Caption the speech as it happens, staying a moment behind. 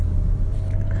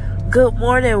Good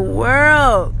morning,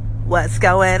 world. What's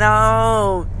going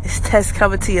on? It's Tess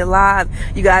coming to you live.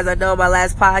 You guys, I know my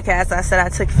last podcast I said I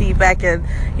took feedback and,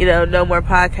 no more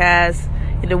podcasts,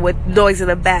 with noise in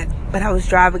the back. But I was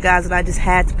driving, guys, and I just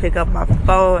had to pick up my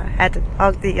phone. I had to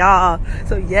talk to y'all.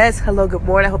 So, yes, hello, good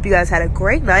morning. I hope you guys had a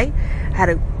great night. I had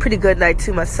a pretty good night,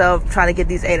 too, myself, trying to get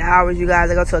these 8 hours, you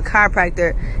guys. I go to a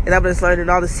chiropractor, and I'm just learning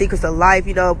all the secrets of life.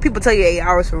 People tell you 8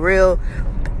 hours for real.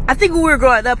 I think when we were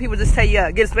growing up, people just tell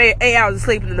you, get us 8 hours of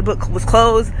sleep, and then the book was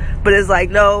closed. But it's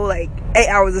like, no, 8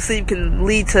 hours of sleep can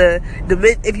lead to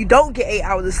if you don't get 8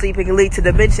 hours of sleep, it can lead to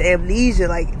dementia, amnesia,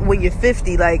 when you're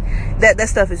 50, that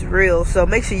stuff is real. So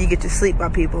make sure you get your sleep, my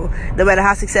people. No matter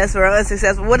how successful or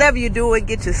unsuccessful, whatever you're doing,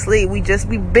 get your sleep. We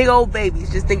big old babies.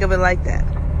 Just think of it like that.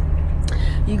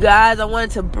 You guys, I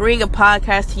wanted to bring a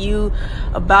podcast to you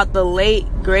about the late,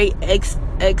 great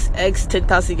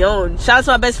XXXTentacion. Shout out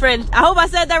to my best friend. I hope I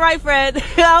said that right, friend. I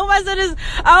hope I said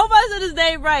his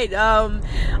name right.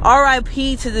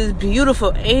 R.I.P. to this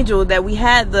beautiful angel that we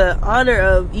had the honor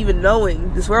of even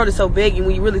knowing. This world is so big, and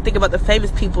when you really think about the famous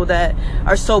people that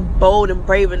are so bold and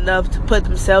brave enough to put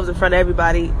themselves in front of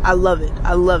everybody, I love it.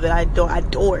 I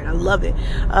adore it. I love it.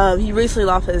 He recently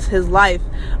lost his life.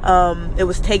 It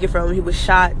was taken from him. He was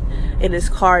shot in his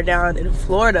car down in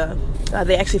Florida.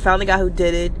 They actually found the guy who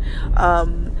did it.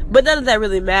 But none of that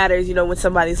really matters, when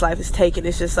somebody's life is taken.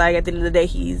 It's just at the end of the day,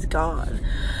 he's gone.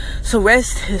 So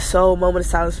rest his soul, moment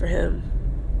of silence for him.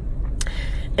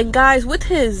 And guys, with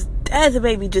his death, it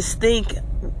made me just think,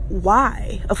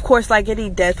 why? Of course, any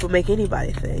death would make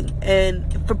anybody think.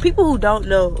 And for people who don't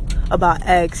know about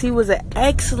X, he was an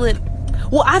excellent,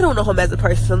 well, I don't know him as a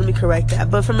person, so let me correct that.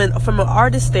 But from an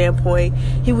artist standpoint,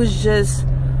 he was just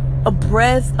a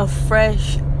breath of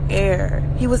fresh air.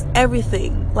 He was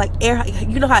everything. Air,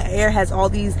 you know how air has all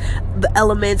the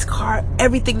elements,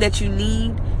 everything that you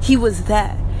need? He was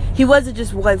that. He wasn't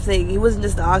just one thing. He wasn't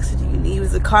just the oxygen you need. He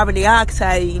was the carbon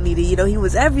dioxide you needed. He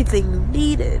was everything you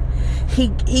needed. He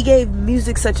gave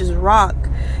music such as rock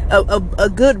a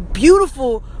good,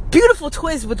 beautiful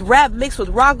twist with rap mixed with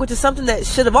rock, which is something that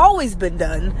should have always been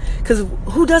done. Because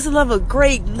who doesn't love a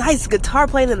great, nice guitar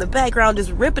playing in the background,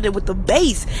 just ripping it with the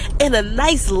bass and a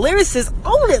nice lyricist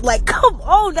on it? Come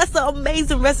on, that's an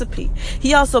amazing recipe.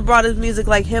 He also brought his music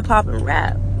hip hop and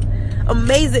rap.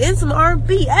 Amazing, and some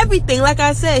R&B, everything. Like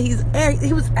I said, he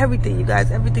was everything, you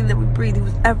guys. Everything that we breathe, he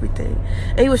was everything.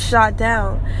 And he was shot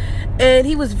down, and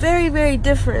he was very, very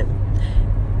different.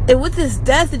 And with his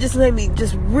death, it just made me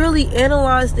just really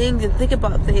analyze things and think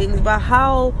about things, about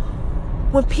how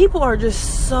when people are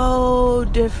just so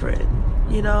different,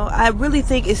 I really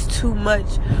think it's too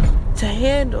much to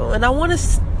handle. And I want to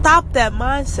stop that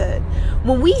mindset.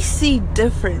 When we see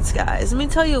difference, guys, let me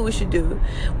tell you what we should do.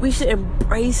 We should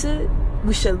embrace it.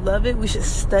 We should love it. We should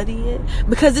study it,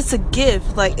 because it's a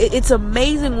gift. It's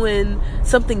amazing when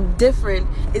something different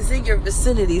is in your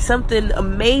vicinity. Something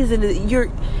amazing.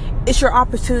 It's your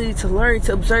opportunity to learn,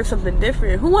 to observe something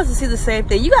different. Who wants to see the same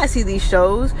thing? You guys see these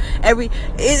shows.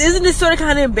 Isn't it sort of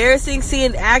kind of embarrassing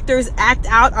seeing actors act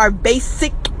out our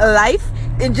basic life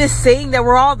and just saying that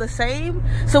we're all the same?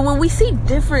 So when we see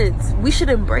difference, we should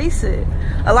embrace it.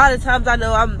 A lot of times, I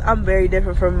know I'm very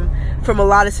different from a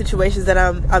lot of situations that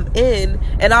I'm in,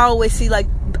 and I always see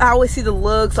the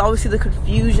looks, I always see the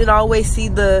confusion, I always see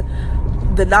the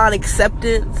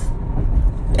non-acceptance.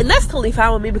 And that's totally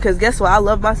fine with me, because guess what? I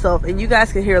love myself, and you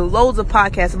guys can hear loads of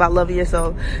podcasts about loving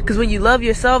yourself, because when you love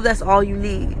yourself, that's all you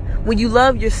need. When you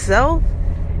love yourself,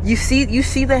 you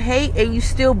see the hate, and you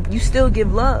still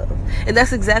give love. And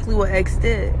that's exactly what X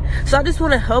did. So I just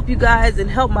want to help you guys and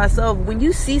help myself. When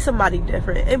you see somebody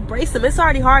different, embrace them. It's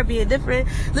already hard being different.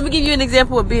 Let me give you an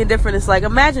example of being different. It's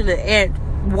imagine an ant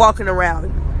walking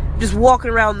around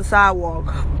the sidewalk.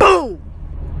 Boom!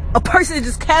 A person is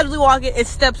just casually walking and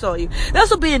steps on you. That's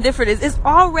what being different is. It's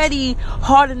already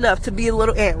hard enough to be a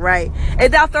little ant, right? And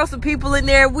now throw some people in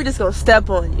there, we're just gonna step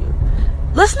on you.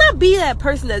 Let's not be that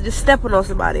person that's just stepping on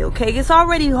somebody, okay? It's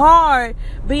already hard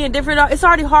being different. It's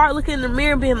already hard looking in the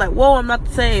mirror and being whoa, I'm not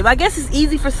the same. I guess it's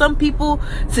easy for some people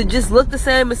to just look the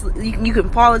same. You can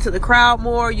fall into the crowd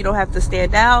more. You don't have to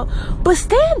stand out. But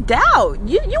stand out.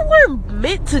 You weren't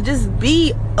meant to just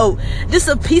be just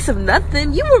a piece of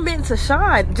nothing. You were meant to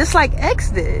shine, just like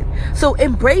X did. So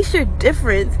embrace your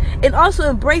difference, and also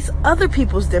embrace other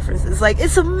people's differences.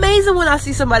 It's amazing when I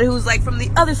see somebody who's from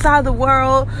the other side of the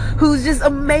world, who's just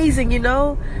amazing,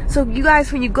 So you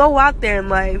guys, when you go out there in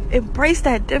life, embrace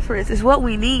that difference. Is what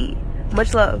we need.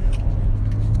 Much love.